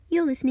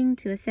You're listening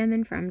to a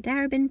sermon from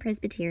Darebin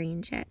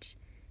Presbyterian Church.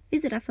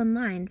 Visit us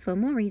online for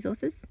more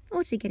resources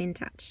or to get in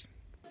touch.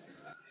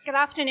 Good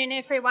afternoon,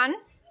 everyone.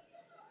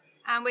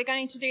 We're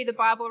going to do the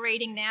Bible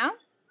reading now.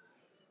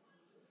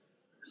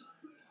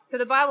 So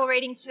the Bible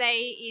reading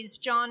today is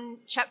John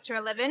chapter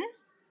 11,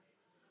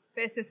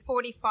 verses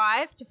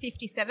 45 to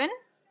 57.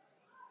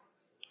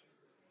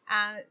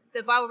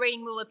 The Bible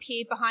reading will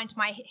appear behind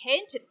my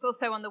head. It's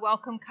also on the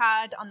welcome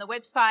card on the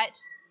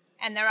website,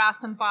 and there are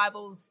some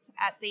Bibles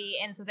at the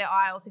ends of the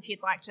aisles if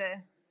you'd like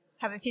to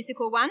have a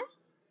physical one.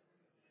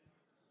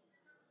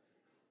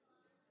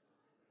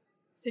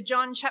 So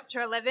John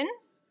chapter 11,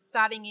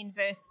 starting in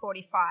verse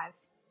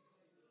 45.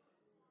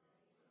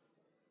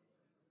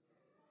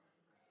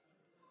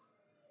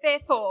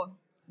 Therefore,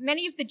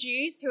 many of the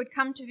Jews who had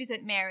come to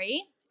visit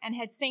Mary and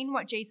had seen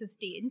what Jesus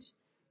did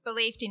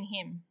believed in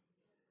him.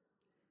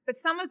 But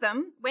some of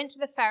them went to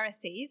the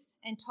Pharisees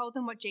and told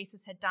them what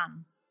Jesus had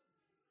done.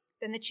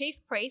 Then the chief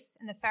priests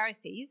and the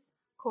Pharisees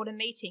called a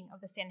meeting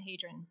of the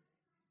Sanhedrin.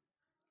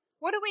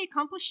 "What are we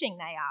accomplishing?"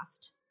 they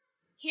asked.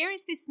 "Here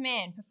is this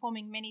man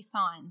performing many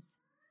signs.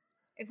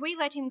 If we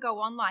let him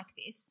go on like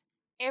this,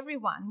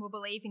 everyone will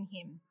believe in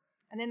him,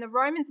 and then the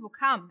Romans will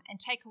come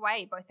and take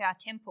away both our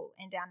temple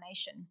and our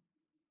nation."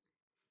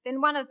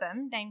 Then one of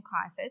them, named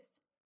Caiaphas,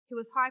 who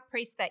was high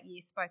priest that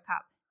year, spoke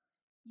up.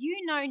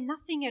 "You know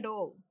nothing at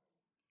all.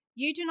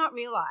 You do not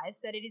realize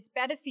that it is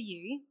better for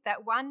you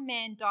that one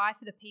man die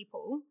for the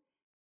people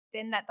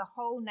than that the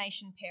whole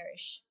nation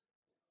perish."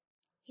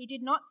 He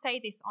did not say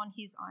this on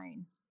his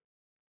own,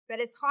 but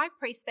as high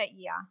priest that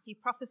year, he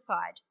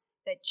prophesied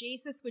that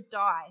Jesus would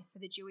die for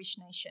the Jewish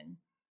nation,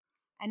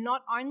 and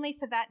not only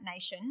for that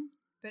nation,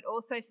 but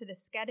also for the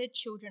scattered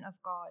children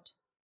of God,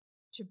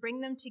 to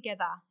bring them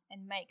together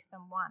and make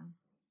them one.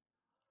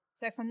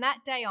 So from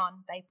that day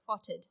on, they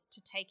plotted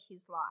to take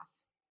his life.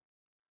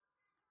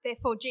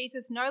 Therefore,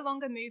 Jesus no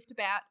longer moved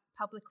about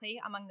publicly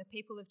among the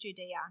people of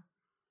Judea.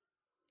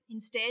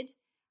 Instead,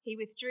 he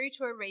withdrew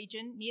to a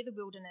region near the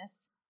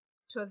wilderness,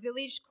 to a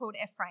village called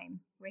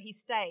Ephraim, where he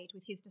stayed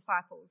with his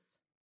disciples.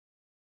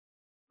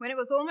 When it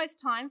was almost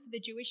time for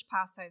the Jewish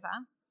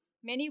Passover,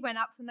 many went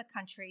up from the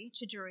country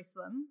to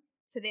Jerusalem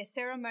for their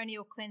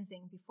ceremonial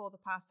cleansing before the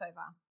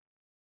Passover.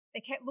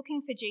 They kept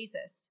looking for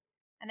Jesus,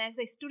 and as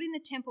they stood in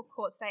the temple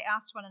courts, they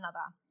asked one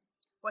another,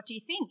 "What do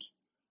you think?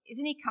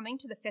 Isn't he coming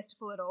to the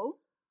festival at all?"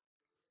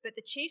 But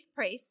the chief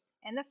priests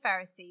and the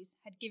Pharisees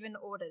had given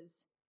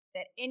orders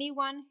that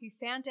anyone who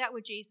found out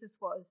where Jesus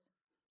was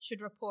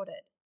should report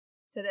it,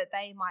 so that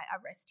they might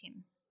arrest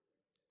him.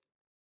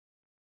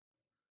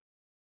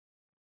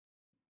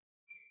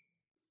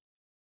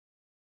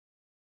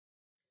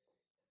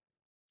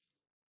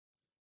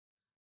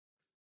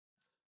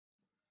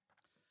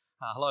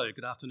 Hello,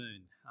 good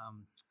afternoon.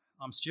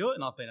 I'm Stuart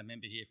and I've been a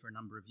member here for a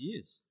number of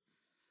years.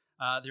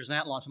 There's an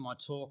outline for my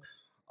talk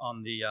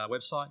on the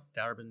website,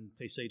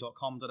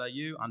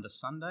 darebinpc.com.au, under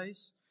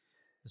Sundays.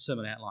 The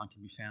sermon outline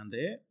can be found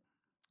there,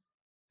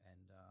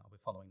 and I'll be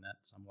following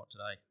that somewhat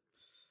today.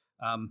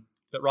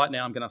 But right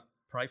now I'm going to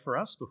pray for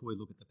us before we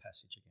look at the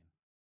passage again.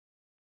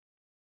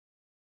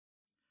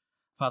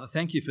 Father,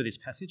 thank you for this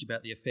passage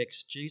about the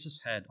effects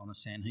Jesus had on the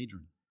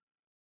Sanhedrin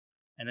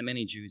and the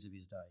many Jews of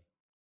his day.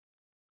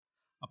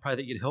 I pray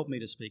that you'd help me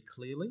to speak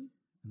clearly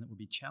and that we'll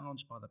be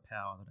challenged by the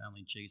power that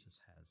only Jesus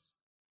has.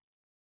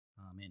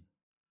 Amen.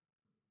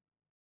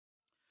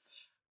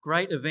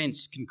 Great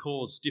events can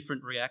cause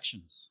different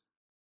reactions.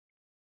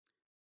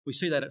 We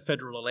see that at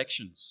federal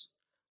elections.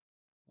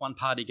 One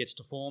party gets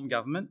to form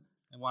government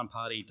and one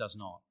party does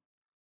not.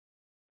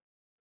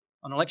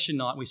 On election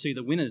night, we see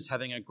the winners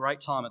having a great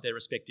time at their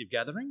respective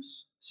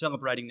gatherings,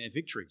 celebrating their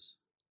victories.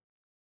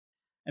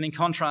 And in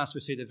contrast,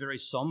 we see the very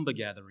sombre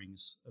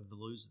gatherings of the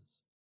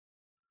losers.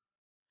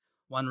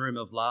 One room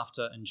of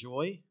laughter and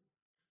joy,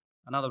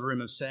 another room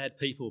of sad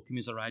people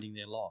commiserating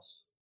their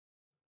loss.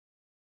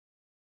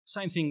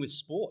 Same thing with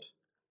sport.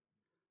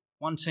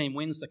 One team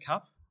wins the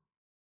cup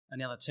and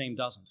the other team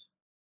doesn't.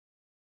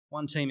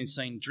 One team is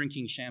seen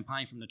drinking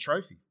champagne from the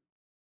trophy.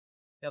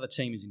 The other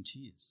team is in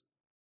tears.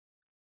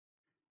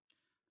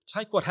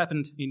 Take what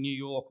happened in New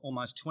York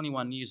almost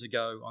 21 years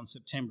ago on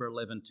September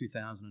 11,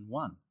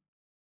 2001,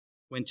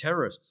 when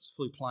terrorists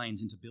flew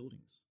planes into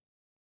buildings.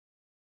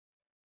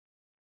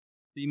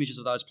 The images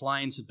of those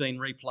planes have been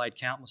replayed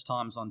countless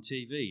times on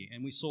TV,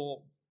 and we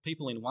saw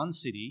people in one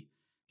city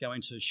go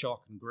into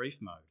shock and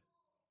grief mode.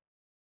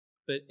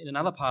 But in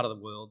another part of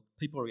the world,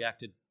 people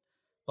reacted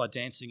by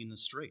dancing in the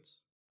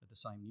streets at the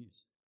same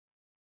news.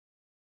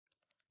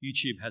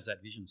 YouTube has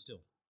that vision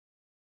still.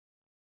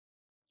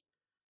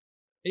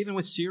 Even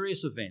with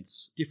serious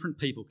events, different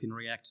people can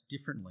react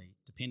differently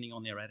depending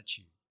on their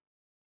attitude.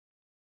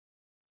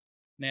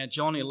 Now,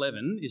 John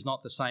 11 is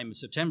not the same as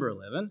September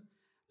 11,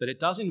 but it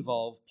does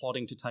involve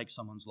plotting to take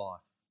someone's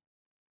life.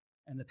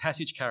 And the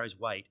passage carries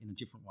weight in a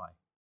different way.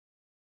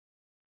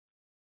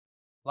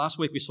 Last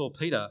week we saw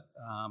Peter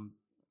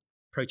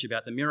preach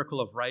about the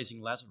miracle of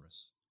raising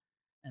Lazarus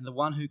and the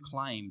one who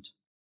claimed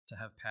to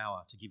have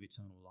power to give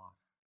eternal life.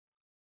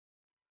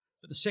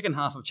 But the second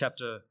half of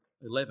chapter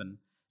 11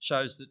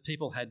 shows that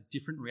people had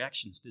different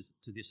reactions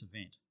to this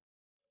event.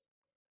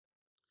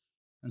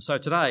 And so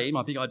today,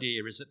 my big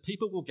idea is that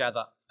people will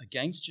gather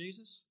against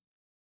Jesus,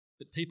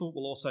 but people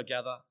will also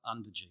gather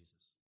under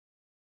Jesus.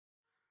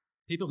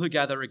 People who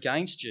gather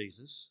against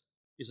Jesus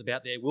is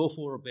about their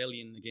willful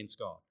rebellion against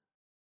God.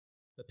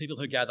 But people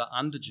who gather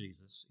under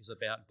Jesus is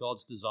about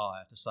God's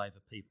desire to save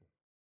a people.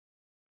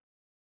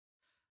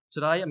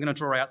 Today, I'm going to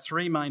draw out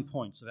 3 main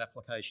points of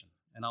application,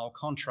 and I'll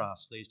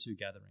contrast these 2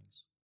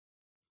 gatherings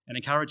and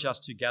encourage us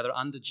to gather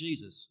under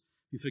Jesus,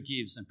 who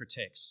forgives and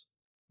protects,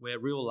 where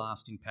real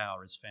lasting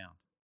power is found.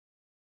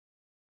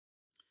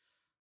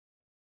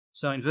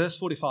 So in verse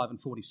 45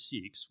 and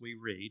 46, we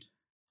read,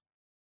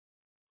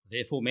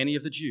 "Therefore many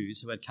of the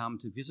Jews who had come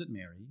to visit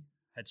Mary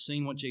had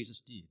seen what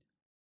Jesus did,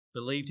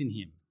 believed in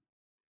him.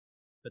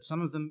 But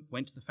some of them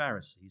went to the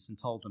Pharisees and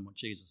told them what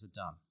Jesus had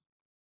done."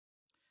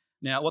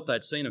 Now, what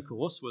they'd seen, of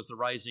course, was the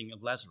raising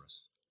of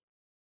Lazarus.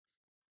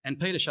 And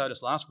Peter showed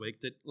us last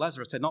week that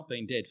Lazarus had not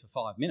been dead for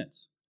 5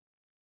 minutes.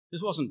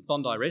 This wasn't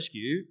Bondi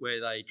Rescue, where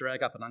they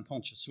drag up an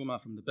unconscious swimmer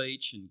from the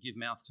beach and give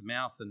mouth to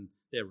mouth and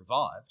they're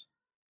revived.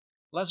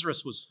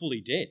 Lazarus was fully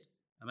dead.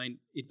 I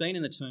mean, he'd been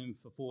in the tomb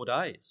for 4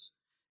 days,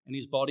 and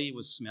his body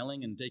was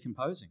smelling and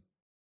decomposing.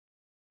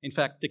 In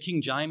fact, the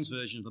King James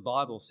Version of the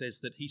Bible says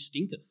that he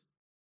stinketh.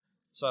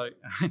 So,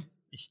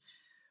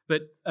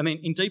 but I mean,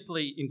 in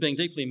being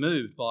deeply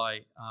moved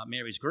by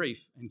Mary's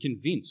grief and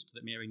convinced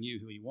that Mary knew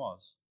who he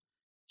was,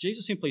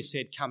 Jesus simply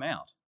said, "Come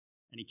out,"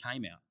 and he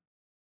came out.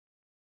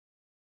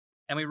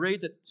 And we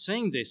read that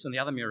seeing this and the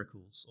other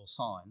miracles or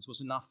signs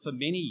was enough for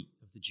many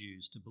of the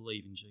Jews to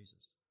believe in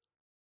Jesus.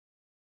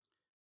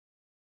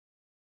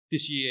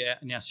 This year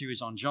in our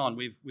series on John,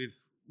 we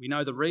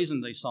know the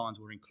reason these signs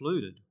were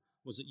included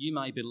was that you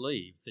may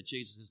believe that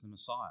Jesus is the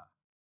Messiah,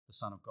 the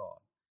Son of God.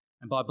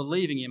 And by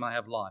believing you may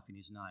have life in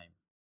his name.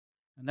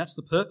 And that's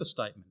the purpose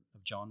statement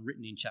of John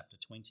written in chapter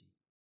 20.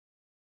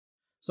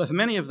 So for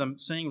many of them,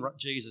 seeing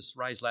Jesus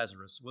raise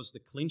Lazarus was the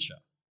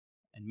clincher,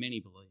 and many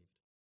believed.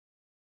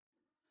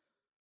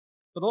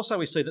 But also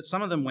we see that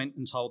some of them went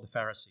and told the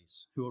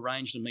Pharisees, who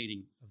arranged a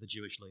meeting of the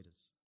Jewish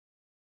leaders.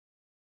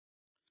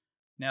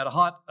 Now,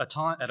 at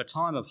a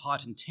time of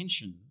heightened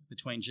tension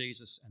between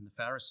Jesus and the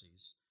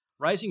Pharisees,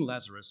 raising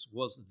Lazarus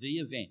was the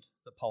event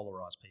that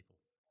polarised people.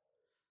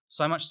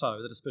 So much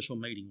so that a special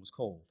meeting was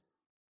called.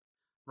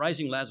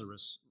 Raising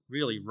Lazarus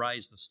really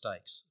raised the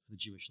stakes for the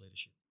Jewish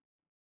leadership.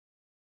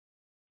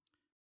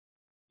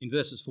 In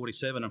verses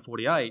 47 and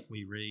 48,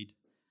 we read,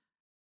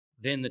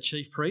 "Then the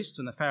chief priests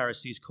and the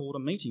Pharisees called a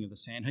meeting of the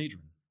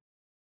Sanhedrin.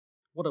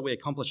 'What are we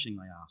accomplishing?'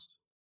 they asked.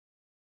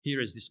 'Here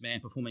is this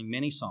man performing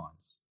many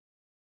signs.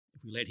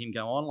 If we let him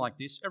go on like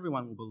this,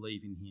 everyone will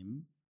believe in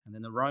him, and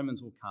then the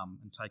Romans will come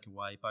and take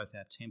away both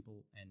our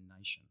temple and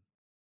nation.'"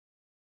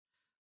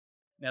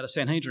 Now, the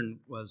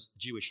Sanhedrin was the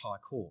Jewish high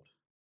court,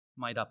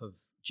 made up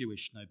of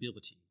Jewish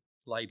nobility,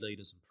 lay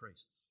leaders and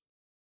priests.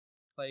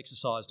 They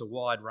exercised a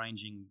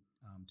wide-ranging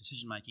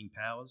decision-making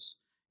powers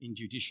in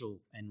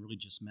judicial and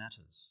religious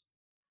matters.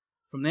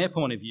 From their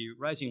point of view,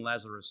 raising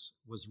Lazarus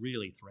was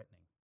really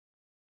threatening.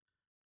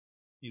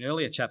 In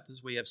earlier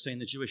chapters, we have seen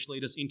the Jewish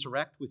leaders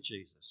interact with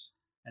Jesus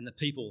and the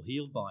people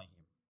healed by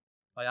him.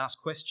 They asked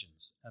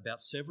questions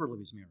about several of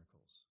his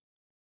miracles,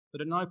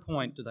 but at no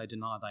point did they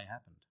deny they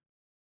happened.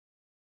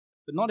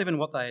 But not even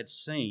what they had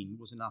seen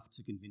was enough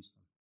to convince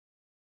them.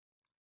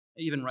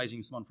 Even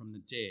raising someone from the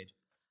dead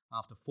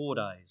after 4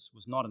 days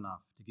was not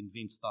enough to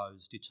convince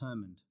those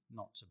determined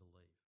not to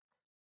believe.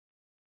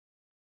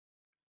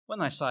 When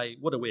they say,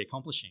 "What are we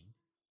accomplishing?"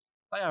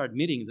 they are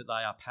admitting that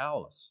they are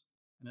powerless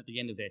and at the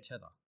end of their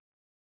tether.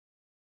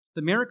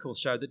 The miracles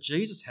show that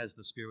Jesus has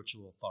the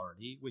spiritual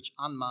authority which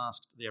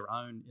unmasked their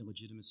own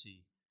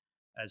illegitimacy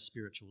as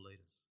spiritual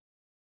leaders.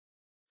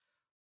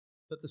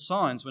 But the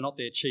signs were not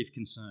their chief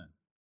concern.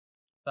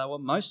 They were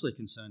mostly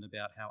concerned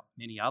about how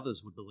many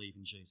others would believe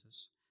in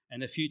Jesus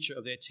and the future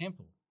of their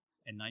temple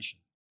and nation.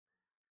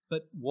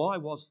 But why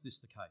was this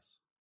the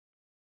case?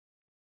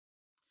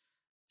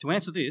 To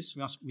answer this,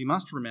 we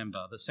must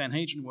remember the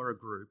Sanhedrin were a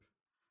group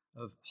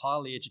of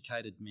highly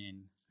educated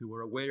men who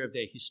were aware of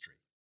their history.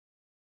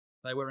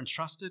 They were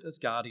entrusted as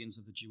guardians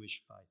of the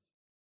Jewish faith.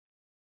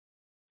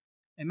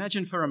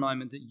 Imagine for a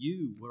moment that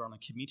you were on a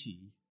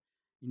committee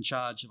in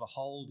charge of a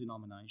whole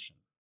denomination,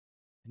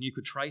 and you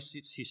could trace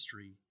its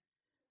history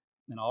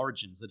and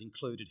origins that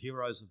included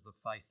heroes of the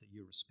faith that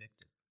you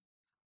respected.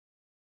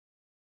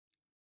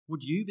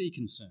 Would you be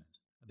concerned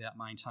about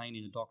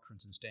maintaining the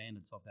doctrines and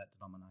standards of that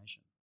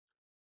denomination?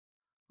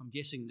 I'm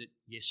guessing that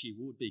yes, you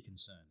would be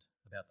concerned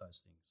about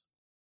those things.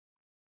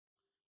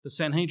 The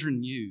Sanhedrin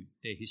knew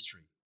their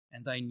history,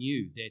 and they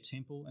knew their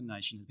temple and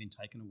nation had been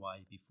taken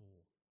away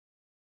before.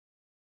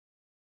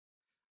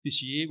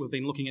 This year we've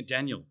been looking at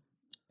Daniel,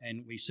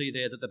 and we see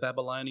there that the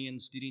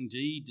Babylonians did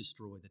indeed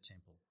destroy the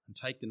temple and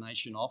take the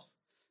nation off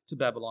to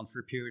Babylon for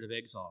a period of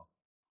exile.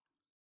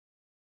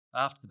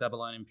 After the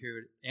Babylonian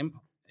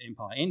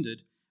empire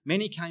ended,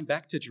 many came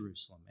back to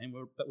Jerusalem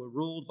but were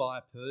ruled by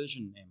a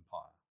Persian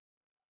empire.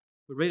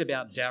 We read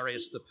about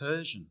Darius the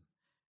Persian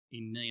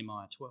in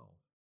Nehemiah 12.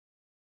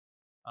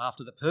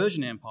 After the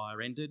Persian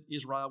Empire ended,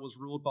 Israel was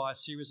ruled by a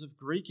series of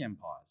Greek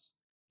empires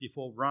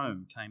before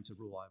Rome came to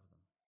rule over them.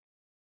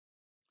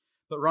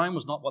 But Rome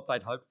was not what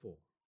they'd hoped for.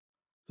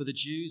 For the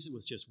Jews, it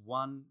was just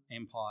one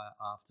empire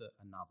after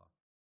another.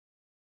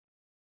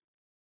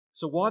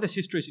 So why this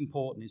history is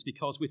important is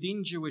because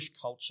within Jewish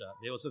culture,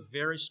 there was a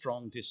very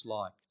strong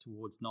dislike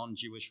towards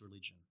non-Jewish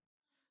religion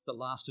that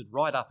lasted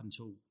right up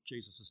until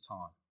Jesus'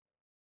 time.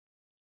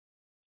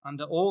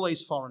 Under all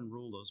these foreign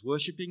rulers,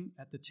 worshipping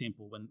at the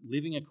temple and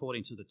living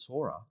according to the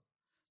Torah,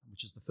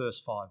 which is the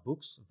first 5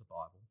 books of the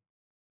Bible,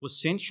 was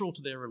central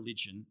to their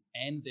religion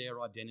and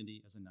their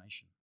identity as a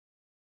nation.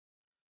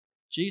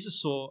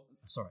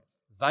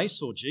 They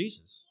saw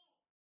Jesus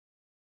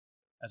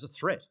as a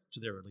threat to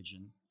their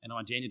religion and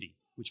identity,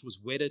 which was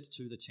wedded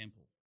to the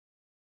temple.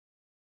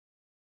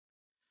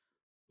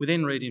 We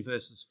then read in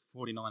verses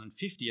 49 and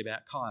 50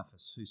 about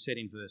Caiaphas, who said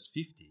in verse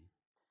 50,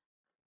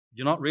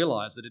 "Do not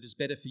realize that it is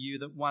better for you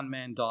that one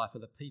man die for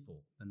the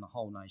people than the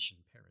whole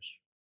nation perish."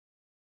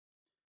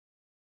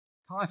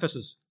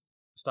 Caiaphas'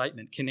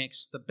 statement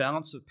connects the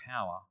balance of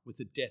power with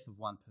the death of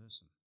one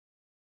person.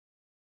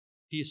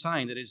 He is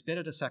saying that it is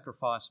better to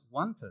sacrifice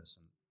one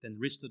person than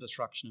risk the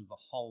destruction of the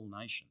whole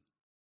nation.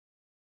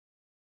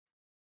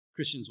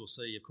 Christians will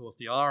see, of course,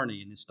 the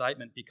irony in this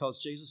statement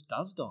because Jesus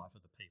does die for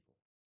the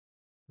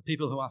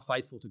people who are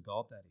faithful to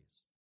God, that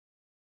is.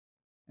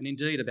 And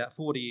indeed, about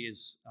 40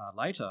 years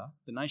later,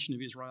 the nation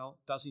of Israel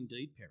does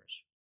indeed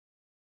perish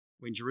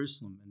when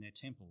Jerusalem and their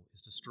temple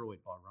is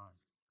destroyed by Rome.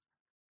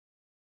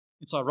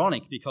 It's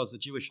ironic because the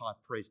Jewish high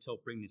priest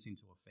helped bring this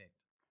into effect.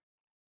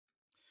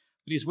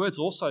 But his words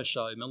also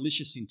show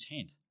malicious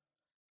intent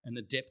and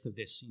the depth of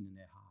their sin in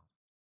their heart.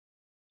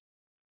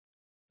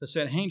 The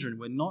Sanhedrin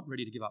were not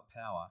ready to give up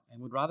power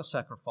and would rather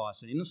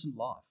sacrifice an innocent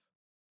life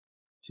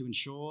to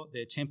ensure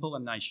their temple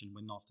and nation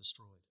were not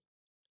destroyed.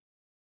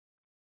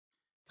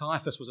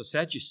 Caiaphas was a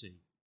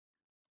Sadducee,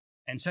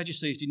 and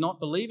Sadducees did not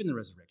believe in the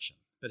resurrection,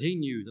 but he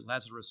knew that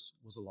Lazarus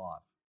was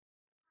alive.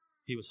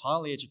 He was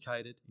highly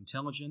educated,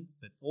 intelligent,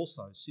 but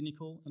also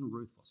cynical and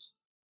ruthless.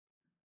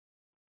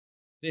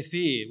 Their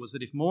fear was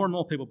that if more and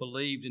more people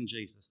believed in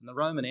Jesus, then the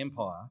Roman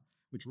Empire,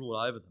 which ruled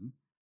over them,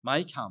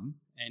 may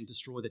come and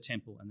destroy the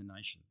temple and the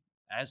nation,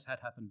 as had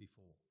happened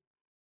before.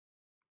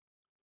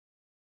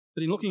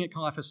 But in looking at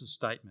Caiaphas'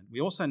 statement, we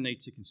also need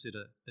to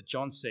consider that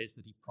John says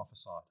that he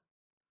prophesied.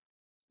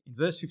 In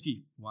verse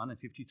 51 and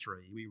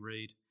 53, we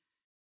read,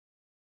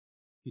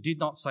 "He did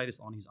not say this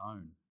on his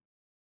own,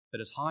 but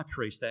as high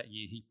priest that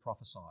year he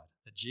prophesied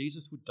that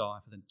Jesus would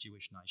die for the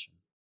Jewish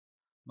nation,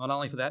 not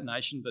only for that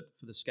nation, but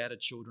for the scattered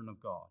children of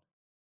God,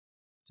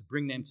 to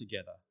bring them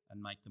together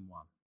and make them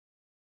one."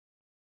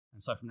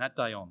 And so from that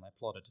day on, they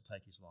plotted to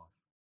take his life.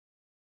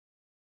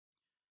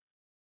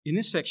 In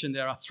this section,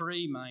 there are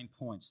 3 main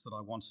points that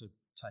I want to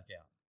take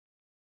out.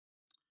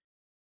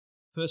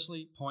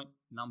 Firstly, point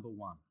number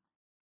 1.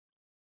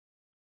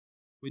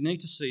 We need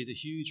to see the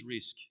huge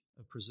risk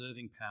of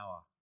preserving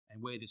power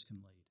and where this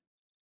can lead.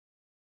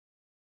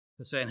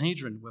 The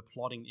Sanhedrin were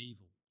plotting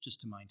evil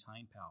just to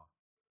maintain power.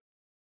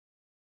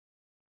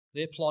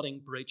 Their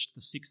plotting breached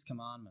the 6th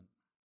commandment,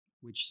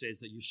 which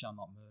says that you shall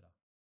not murder.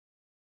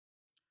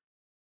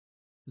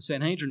 The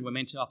Sanhedrin were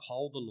meant to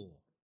uphold the law,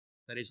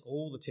 that is,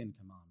 all the 10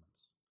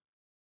 commandments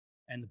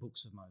and the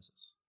books of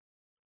Moses.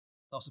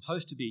 They were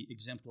supposed to be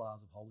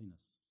exemplars of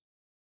holiness.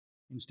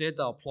 Instead,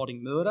 they were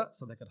plotting murder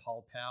so they could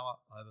hold power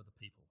over the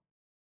people.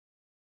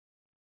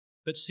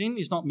 But sin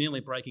is not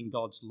merely breaking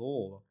God's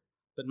law,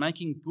 but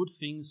making good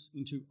things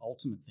into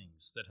ultimate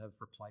things that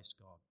have replaced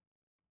God.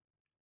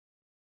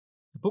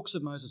 The books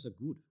of Moses are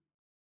good.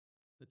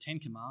 The 10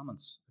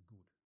 commandments are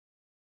good.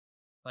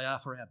 They are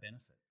for our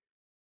benefit.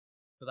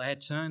 But they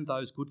had turned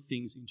those good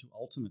things into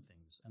ultimate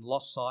things and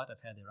lost sight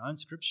of how their own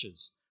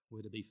scriptures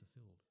were to be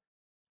fulfilled.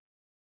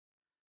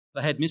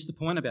 They had missed the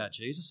point about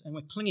Jesus and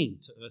were clinging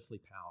to earthly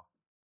power.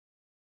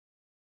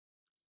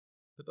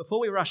 But before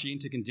we rush in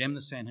to condemn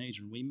the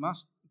Sanhedrin,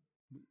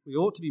 we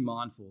ought to be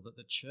mindful that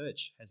the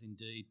church has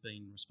indeed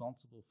been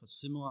responsible for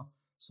similar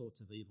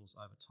sorts of evils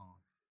over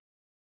time.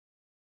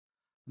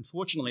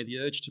 Unfortunately, the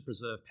urge to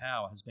preserve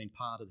power has been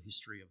part of the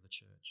history of the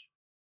church.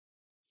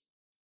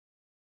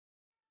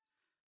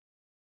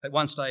 At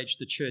one stage,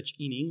 the church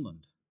in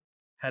England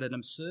had an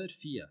absurd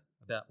fear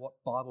about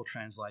what Bible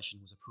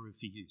translation was approved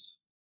for use.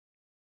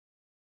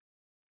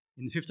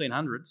 In the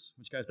 1500s,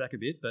 which goes back a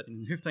bit, but in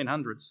the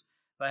 1500s,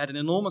 they had an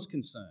enormous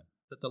concern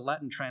that the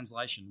Latin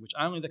translation, which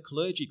only the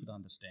clergy could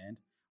understand,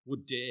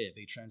 would dare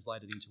be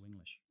translated into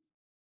English.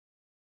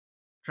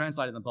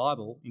 Translating the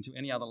Bible into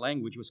any other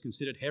language was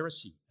considered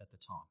heresy at the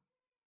time.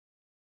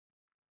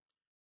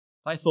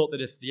 They thought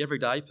that if the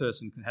everyday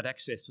person had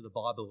access to the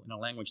Bible in a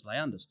language they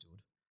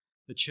understood,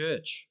 the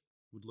church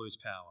would lose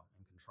power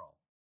and control.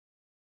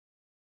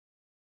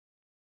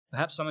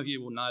 Perhaps some of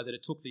you will know that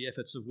it took the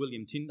efforts of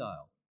William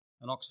Tyndale,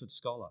 an Oxford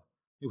scholar,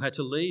 who had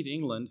to leave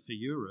England for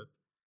Europe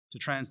to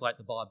translate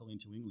the Bible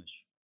into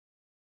English.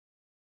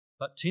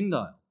 But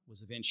Tyndale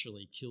was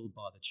eventually killed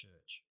by the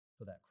church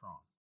for that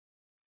crime.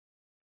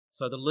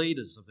 so the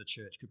leaders of the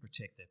church could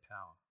protect their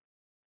power.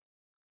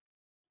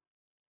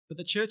 But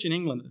the church in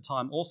England at the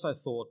time also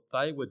thought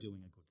they were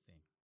doing a good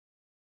thing.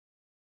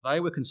 They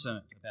were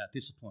concerned about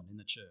discipline in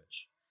the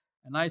church,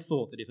 and they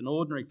thought that if an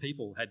ordinary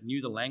people had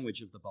knew the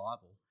language of the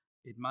Bible,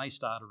 it may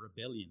start a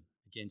rebellion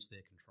against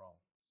their control.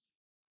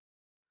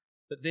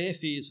 But their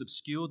fears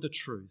obscured the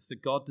truth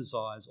that God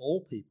desires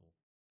all people,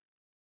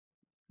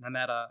 no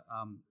matter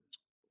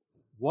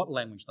what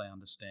language they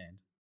understand,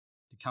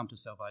 to come to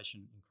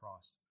salvation in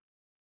Christ.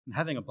 And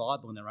having a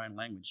Bible in their own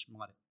language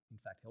might, in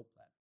fact, help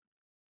that.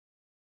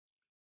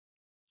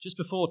 Just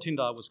before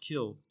Tyndale was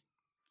killed,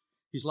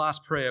 his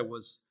last prayer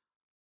was,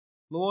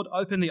 "Lord,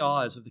 open the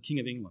eyes of the King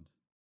of England."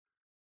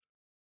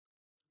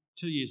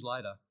 2 years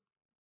later,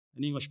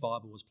 an English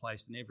Bible was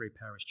placed in every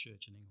parish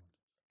church in England.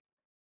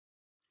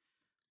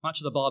 Much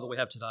of the Bible we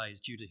have today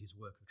is due to his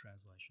work of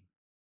translation.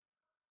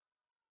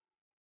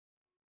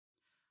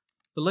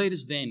 The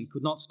leaders then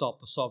could not stop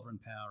the sovereign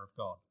power of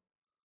God.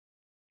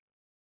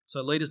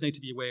 So leaders need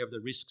to be aware of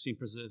the risks in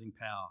preserving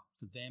power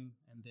for them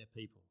and their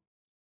people.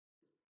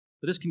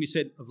 But this can be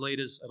said of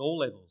leaders at all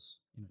levels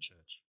in a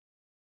church.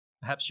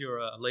 Perhaps you're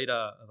a leader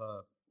of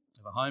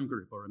a home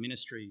group or a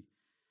ministry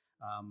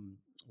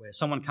where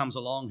someone comes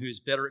along who's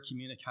better at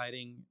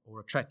communicating or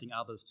attracting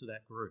others to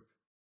that group.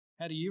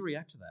 How do you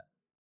react to that?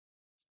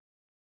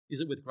 Is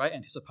it with great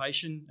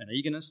anticipation and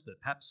eagerness that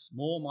perhaps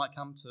more might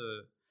come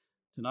to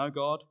know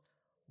God?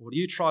 Or do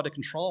you try to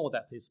control what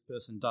that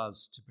person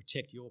does to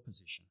protect your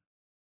position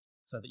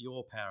so that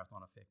your power is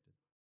not affected?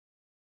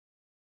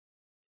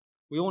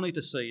 We all need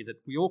to see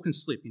that we all can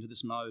slip into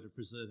this mode of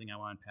preserving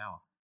our own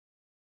power.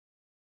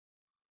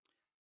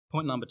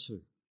 Point number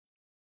 2.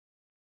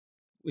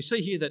 We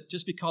see here that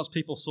just because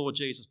people saw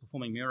Jesus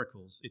performing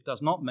miracles, it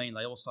does not mean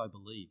they also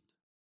believed.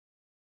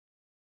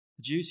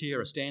 The Jews here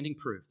are standing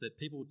proof that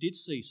people did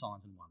see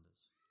signs and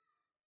wonders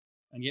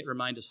and yet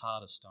remained as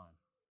hard as stone.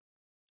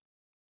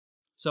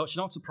 So it should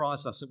not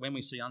surprise us that when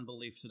we see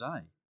unbelief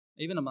today,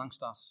 even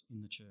amongst us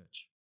in the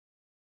church,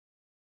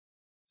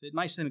 it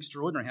may seem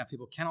extraordinary how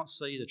people cannot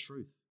see the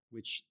truth,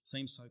 which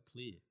seems so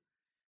clear,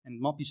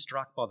 and not be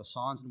struck by the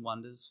signs and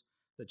wonders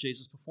that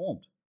Jesus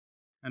performed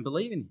and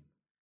believe in him.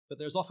 But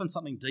there's often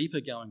something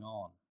deeper going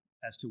on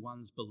as to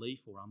one's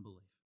belief or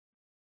unbelief.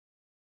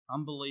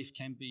 Unbelief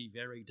can be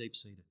very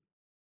deep-seated.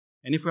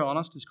 And if we're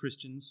honest as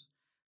Christians,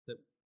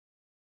 that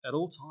at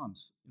all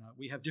times,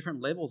 we have different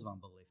levels of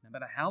unbelief, no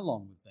matter how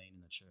long we've been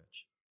in the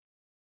church.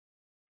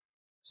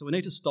 So we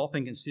need to stop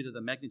and consider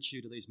the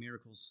magnitude of these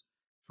miracles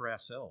for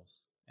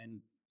ourselves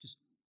and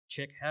just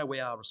check how we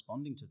are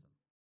responding to them.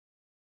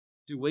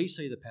 Do we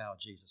see the power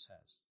Jesus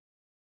has?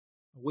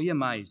 Are we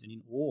amazed and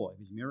in awe of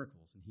his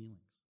miracles and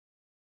healings?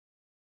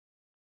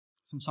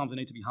 Sometimes we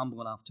need to be humble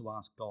enough to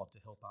ask God to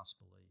help us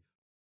believe.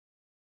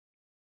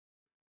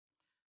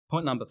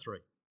 Point number 3.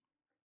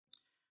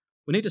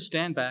 We need to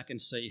stand back and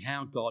see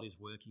how God is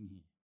working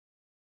here.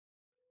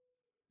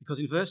 Because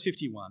in verse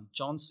 51,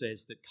 John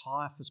says that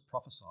Caiaphas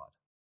prophesied.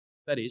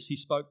 That is, he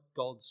spoke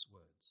God's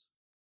words.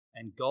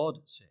 And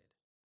God said,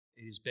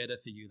 "It is better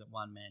for you that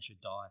one man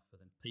should die for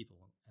the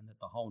people and that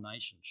the whole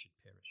nation should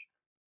perish."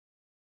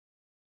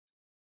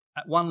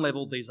 At one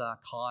level, these are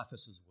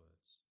Caiaphas'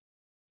 words.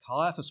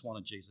 Caiaphas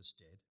wanted Jesus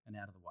dead and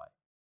out of the way.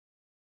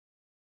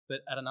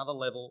 But at another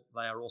level,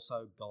 they are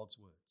also God's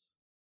words.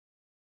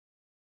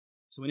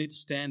 So we need to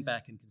stand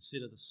back and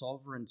consider the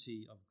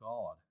sovereignty of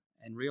God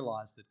and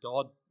realise that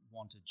God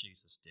wanted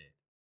Jesus dead.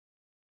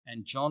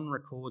 And John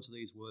records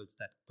these words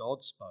that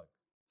God spoke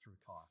through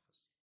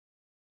Caiaphas.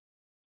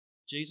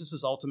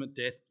 Jesus' ultimate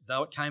death,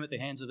 though it came at the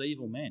hands of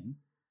evil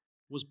men,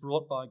 was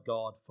brought by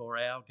God for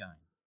our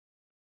gain.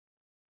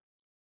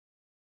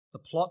 The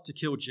plot to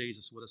kill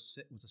Jesus was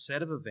a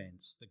set of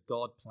events that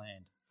God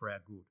planned for our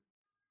good.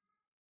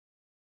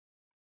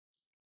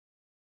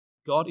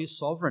 God is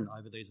sovereign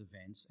over these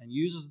events and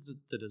uses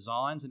the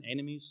designs of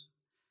his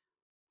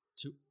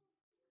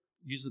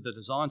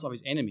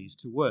enemies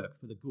to work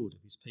for the good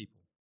of his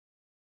people.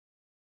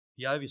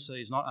 He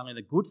oversees not only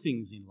the good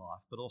things in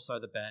life, but also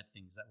the bad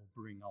things that will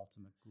bring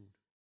ultimate good.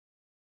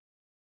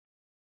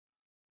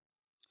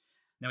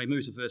 Now we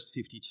move to verse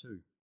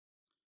 52.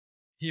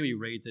 Here we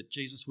read that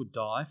Jesus would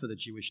die for the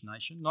Jewish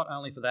nation, not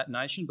only for that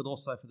nation, but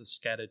also for the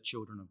scattered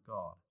children of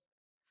God,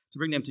 to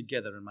bring them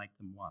together and make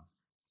them one.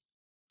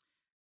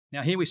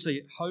 Now here we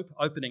see hope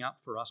opening up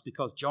for us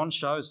because John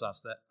shows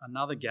us that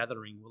another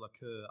gathering will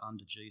occur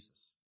under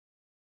Jesus.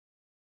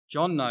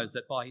 John knows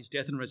that by his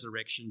death and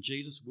resurrection,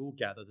 Jesus will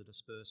gather the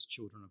dispersed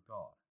children of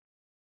God.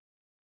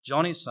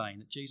 John is saying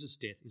that Jesus'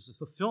 death is the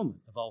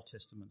fulfillment of Old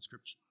Testament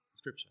scripture.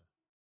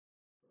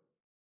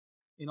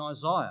 In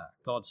Isaiah,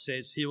 God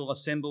says he will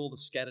assemble the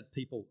scattered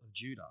people of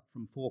Judah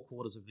from 4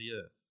 quarters of the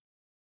earth.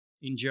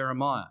 In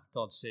Jeremiah,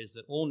 God says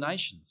that all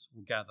nations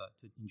will gather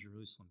in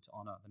Jerusalem to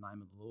honour the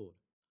name of the Lord.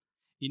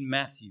 In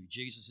Matthew,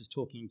 Jesus is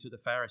talking to the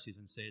Pharisees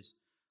and says,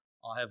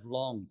 "I have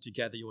longed to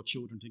gather your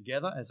children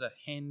together as a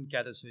hen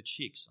gathers her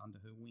chicks under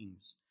her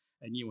wings,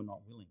 and you were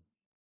not willing."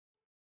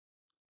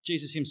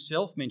 Jesus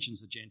himself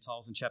mentions the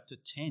Gentiles in chapter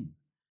 10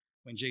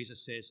 when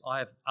Jesus says, I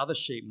have other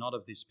sheep not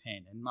of this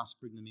pen and must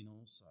bring them in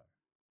also.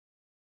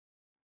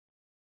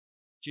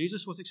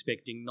 Jesus was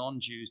expecting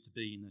non-Jews to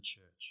be in the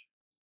church.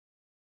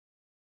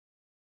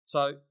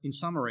 So, in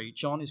summary,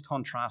 John is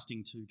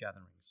contrasting two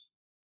gatherings.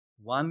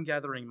 One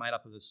gathering made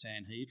up of the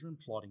Sanhedrin,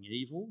 plotting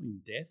evil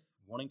in death,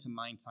 wanting to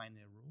maintain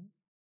their rule,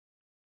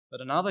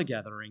 but another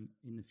gathering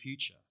in the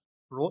future,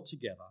 brought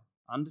together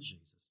under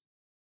Jesus,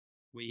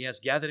 where he has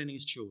gathered in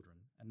his children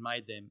and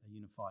made them a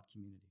unified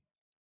community.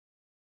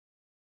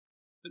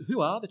 But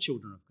who are the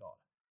children of God?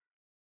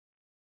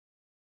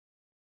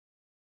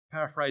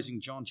 Paraphrasing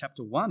John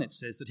chapter 1, it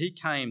says that he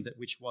came that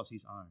which was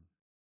his own,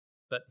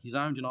 but his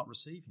own did not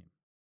receive him.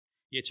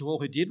 Yet to all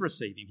who did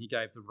receive him, he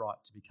gave the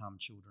right to become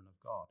children of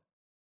God.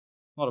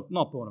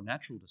 Not born of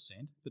natural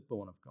descent, but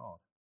born of God.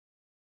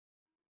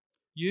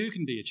 You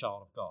can be a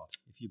child of God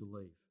if you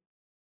believe.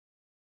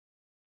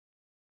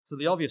 So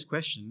the obvious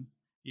question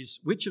is,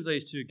 which of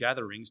these two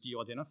gatherings do you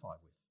identify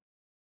with?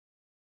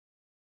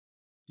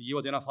 Do you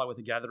identify with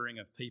the gathering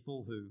of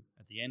people who,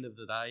 at the end of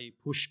the day,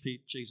 push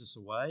Jesus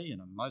away and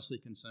are mostly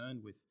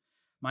concerned with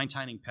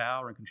maintaining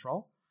power and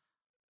control?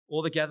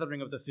 Or the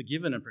gathering of the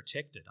forgiven and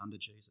protected under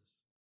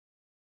Jesus?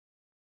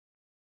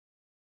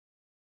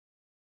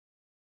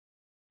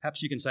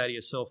 Perhaps you can say to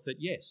yourself that,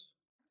 yes,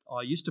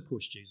 I used to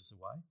push Jesus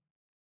away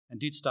and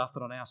did stuff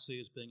that I now see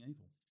as being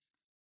evil.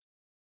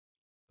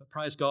 But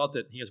praise God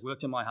that he has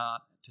worked in my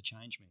heart to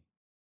change me.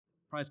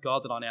 Praise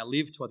God that I now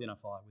live to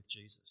identify with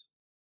Jesus.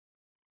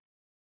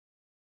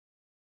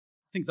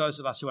 I think those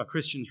of us who are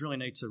Christians really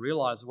need to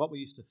realise that what we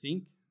used to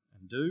think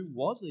and do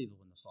was evil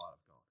in the sight of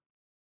God.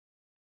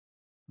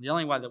 And the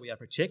only way that we are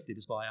protected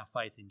is by our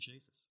faith in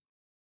Jesus.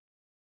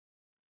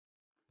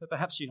 But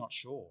perhaps you're not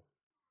sure.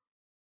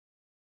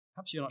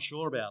 Perhaps you're not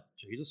sure about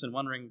Jesus and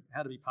wondering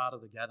how to be part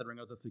of the gathering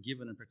of the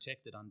forgiven and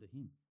protected under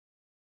him.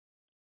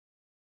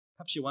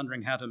 Perhaps you're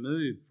wondering how to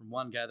move from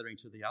one gathering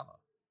to the other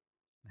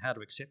and how to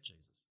accept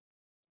Jesus.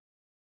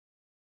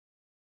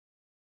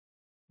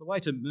 The way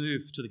to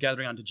move to the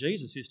gathering under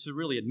Jesus is to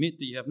really admit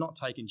that you have not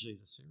taken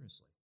Jesus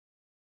seriously.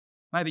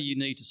 Maybe you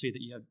need to see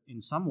that you have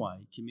in some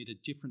way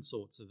committed different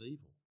sorts of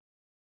evil.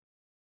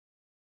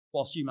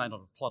 Whilst you may not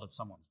have plotted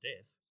someone's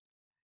death,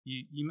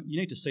 you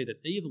need to see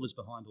that evil is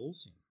behind all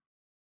sin.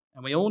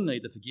 And we all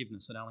need the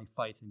forgiveness that only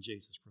faith in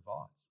Jesus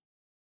provides.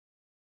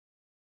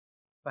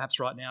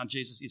 Perhaps right now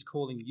Jesus is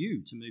calling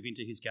you to move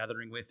into his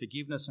gathering where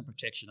forgiveness and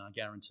protection are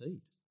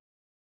guaranteed.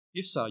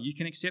 If so, you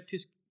can accept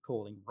his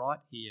calling right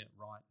here,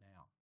 right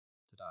now,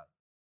 today.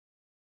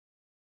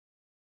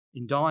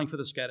 In dying for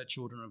the scattered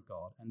children of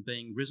God and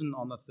being risen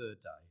on the third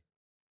day,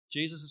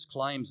 Jesus'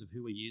 claims of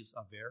who he is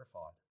are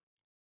verified.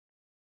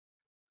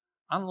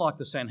 Unlike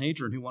the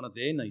Sanhedrin who wanted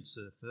their needs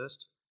served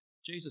first,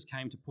 Jesus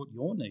came to put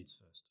your needs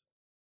first.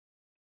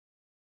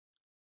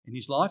 In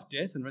his life,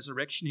 death and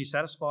resurrection, he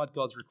satisfied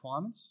God's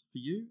requirements for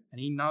you, and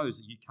he knows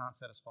that you can't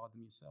satisfy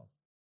them yourself.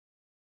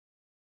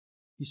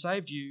 He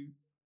saved you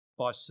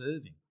by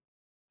serving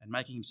and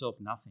making himself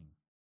nothing,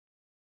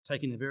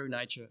 taking the very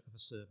nature of a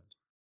servant.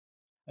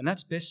 And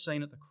that's best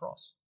seen at the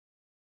cross.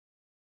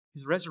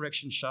 His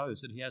resurrection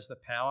shows that he has the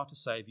power to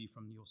save you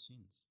from your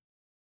sins.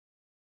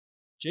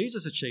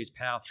 Jesus achieves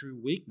power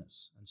through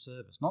weakness and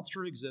service, not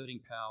through exerting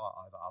power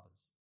over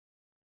others.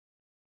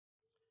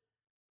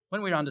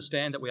 When we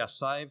understand that we are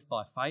saved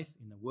by faith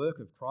in the work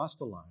of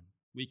Christ alone,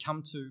 we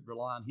come to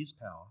rely on his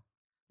power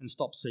and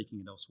stop seeking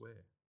it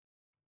elsewhere.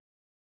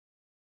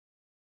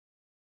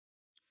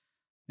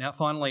 Now,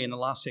 finally, in the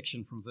last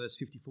section from verse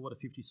 54 to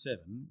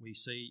 57, we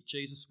see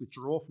Jesus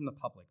withdraw from the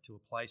public to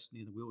a place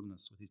near the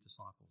wilderness with his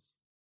disciples.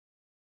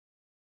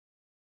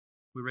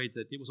 We read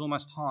that it was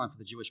almost time for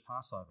the Jewish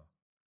Passover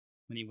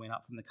when he went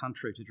up from the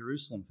country to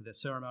Jerusalem for their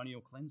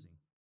ceremonial cleansing.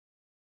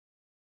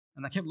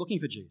 And they kept looking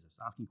for Jesus,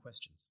 asking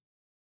questions.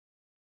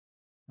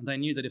 And they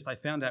knew that if they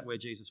found out where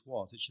Jesus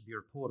was, it should be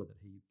reported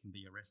that he can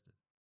be arrested.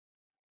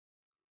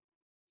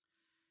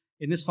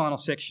 In this final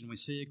section, we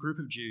see a group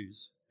of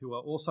Jews who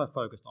are also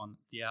focused on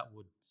the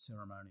outward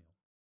ceremonial.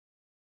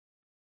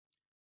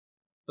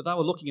 But they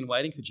were looking and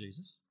waiting for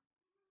Jesus,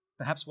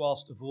 perhaps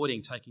whilst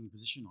avoiding taking a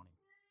position on him.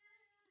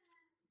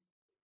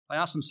 They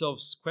asked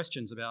themselves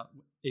questions about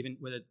even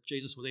whether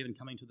Jesus was even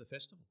coming to the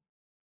festival.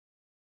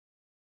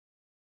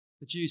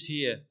 The Jews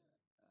here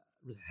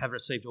have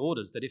received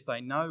orders that if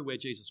they know where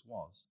Jesus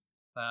was,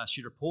 they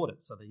should report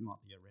it so that he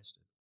might be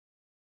arrested.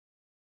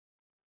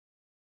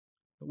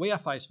 But we are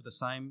faced with the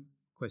same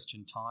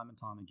question time and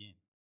time again.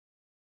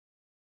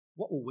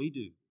 What will we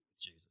do with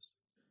Jesus?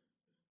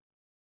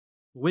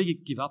 Will we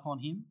give up on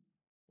him,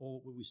 or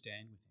will we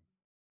stand with him?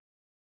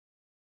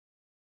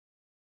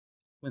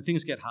 When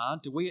things get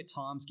hard, do we at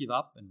times give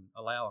up and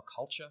allow a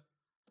culture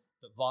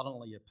that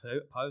violently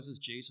opposes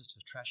Jesus to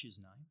trash his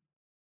name?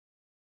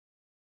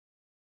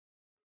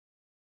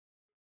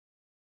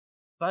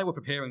 They were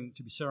preparing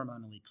to be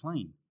ceremonially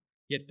clean,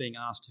 yet being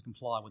asked to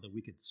comply with a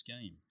wicked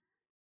scheme.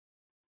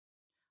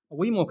 Are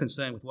we more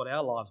concerned with what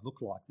our lives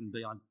look like than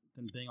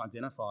being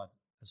identified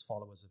as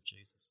followers of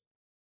Jesus?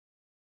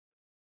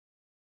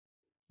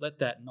 Let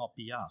that not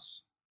be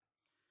us.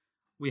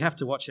 we have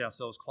to watch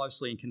ourselves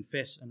closely and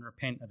confess and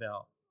repent of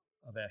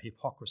our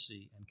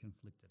hypocrisy and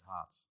conflicted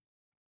hearts.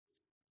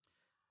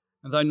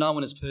 And though no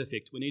one is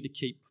perfect, we need to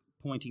keep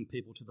pointing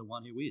people to the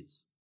one who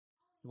is,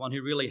 the one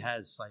who really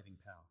has saving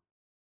power.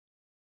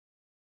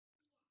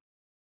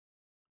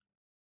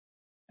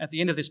 At the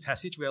end of this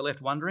passage, we are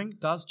left wondering,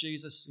 does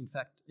Jesus in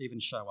fact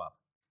even show up?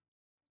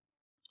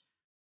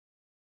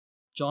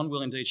 John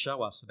will indeed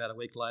show us about a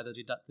week later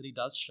that he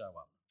does show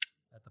up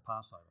at the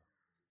Passover.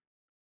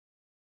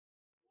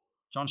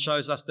 John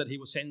shows us that he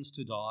was sentenced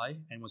to die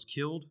and was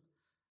killed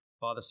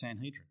by the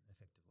Sanhedrin,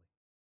 effectively.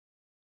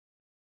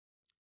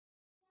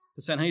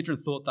 The Sanhedrin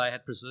thought they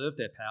had preserved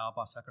their power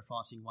by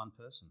sacrificing one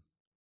person.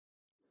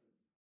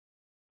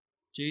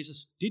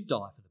 Jesus did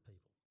die for the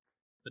people,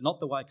 but not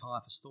the way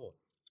Caiaphas thought.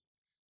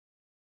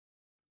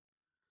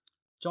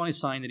 John is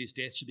saying that his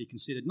death should be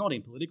considered not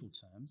in political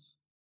terms,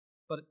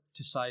 but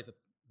to save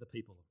the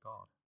people of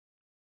God.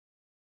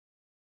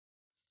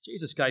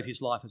 Jesus gave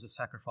his life as a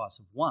sacrifice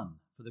of one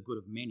for the good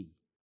of many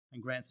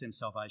and grants them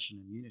salvation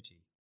and unity.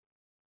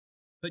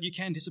 But you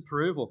can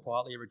disapprove or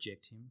quietly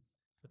reject him,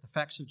 but the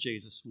facts of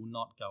Jesus will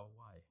not go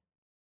away.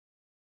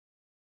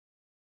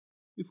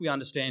 If we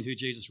understand who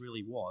Jesus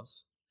really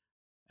was,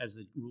 as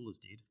the rulers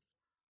did,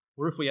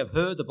 or if we have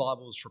heard the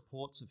Bible's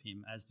reports of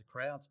him as the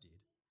crowds did,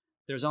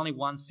 there is only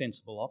one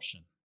sensible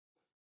option,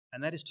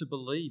 and that is to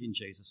believe in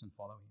Jesus and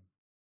follow him.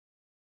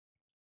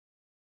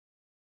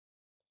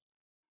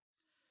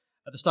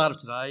 At the start of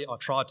today, I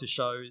tried to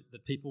show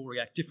that people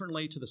react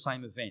differently to the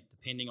same event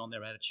depending on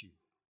their attitude.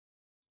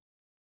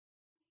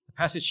 The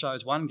passage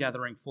shows one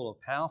gathering full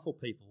of powerful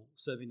people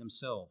serving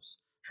themselves,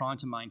 trying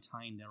to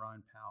maintain their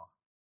own power.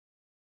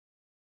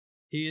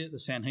 Here, the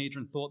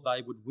Sanhedrin thought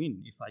they would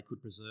win if they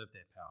could preserve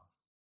their power.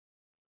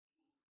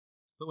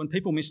 But when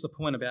people miss the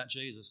point about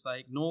Jesus, they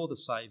ignore the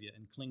Saviour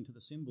and cling to the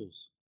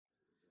symbols,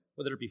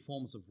 whether it be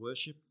forms of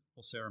worship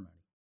or ceremony.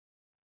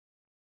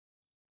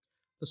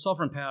 The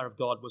sovereign power of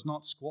God was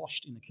not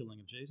squashed in the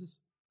killing of Jesus.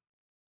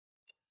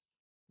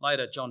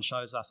 Later, John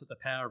shows us that the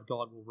power of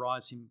God will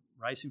raise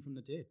him from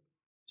the dead,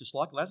 just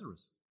like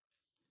Lazarus.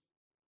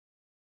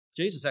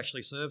 Jesus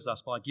actually serves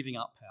us by giving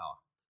up power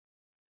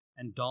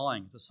and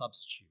dying as a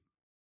substitute,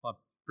 by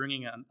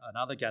bringing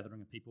another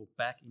gathering of people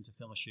back into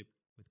fellowship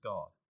with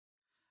God.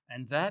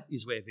 And that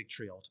is where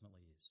victory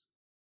ultimately is.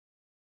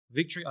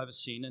 Victory over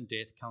sin and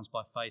death comes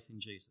by faith in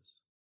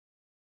Jesus.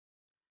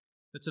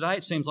 But today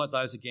it seems like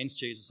those against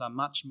Jesus are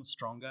much more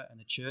stronger and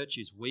the church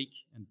is weak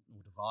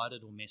or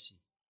divided or messy.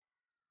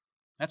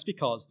 That's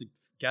because the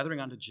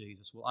gathering under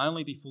Jesus will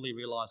only be fully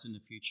realised in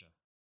the future.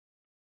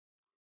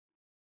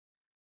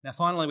 Now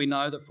finally we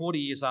know that 40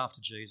 years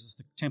after Jesus,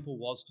 the temple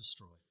was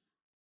destroyed.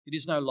 It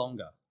is no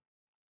longer.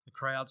 The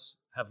crowds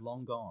have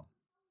long gone.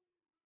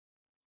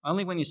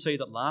 Only when you see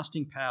that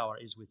lasting power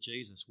is with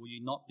Jesus will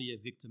you not be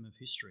a victim of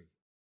history.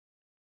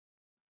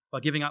 By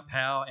giving up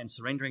power and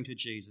surrendering to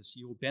Jesus,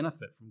 you will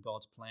benefit from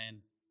God's plan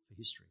for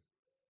history.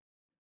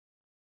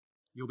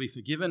 You'll be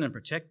forgiven and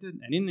protected,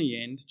 and in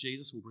the end,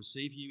 Jesus will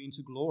receive you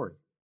into glory.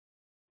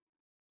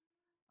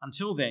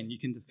 Until then, you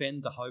can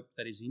defend the hope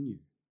that is in you.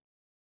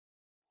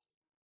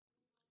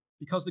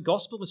 Because the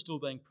gospel is still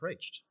being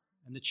preached,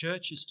 and the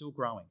church is still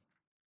growing.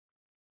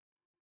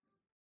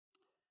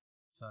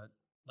 So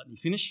let me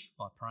finish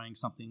by praying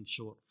something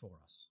short for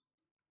us.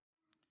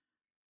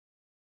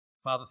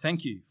 Father,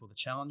 thank you for the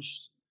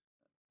challenge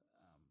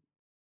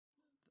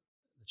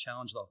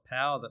of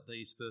power that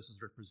these verses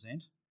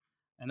represent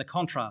and the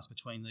contrast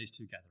between these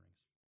two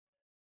gatherings.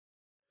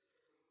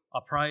 I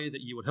pray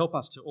that you would help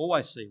us to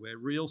always see where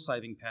real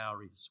saving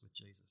power is with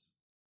Jesus,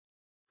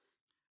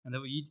 and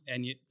that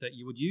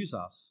you would use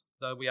us,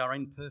 though we are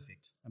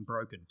imperfect and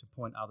broken, to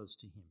point others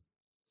to him.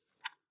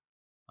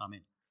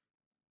 Amen.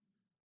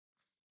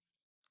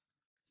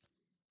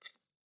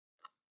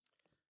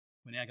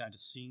 We're now going to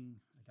sing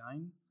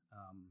again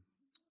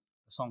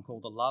a song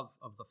called The Love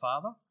of the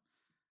Father,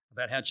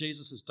 about how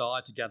Jesus has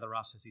died to gather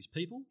us as his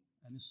people,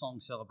 and this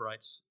song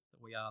celebrates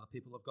that we are the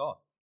people of God,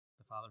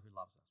 the Father who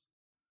loves us.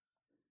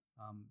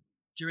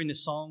 During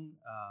this song,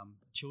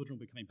 children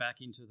will be coming back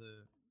into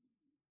the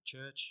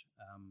church,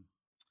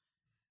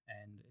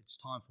 and it's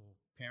time for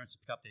parents to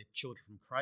pick up their children from cradle.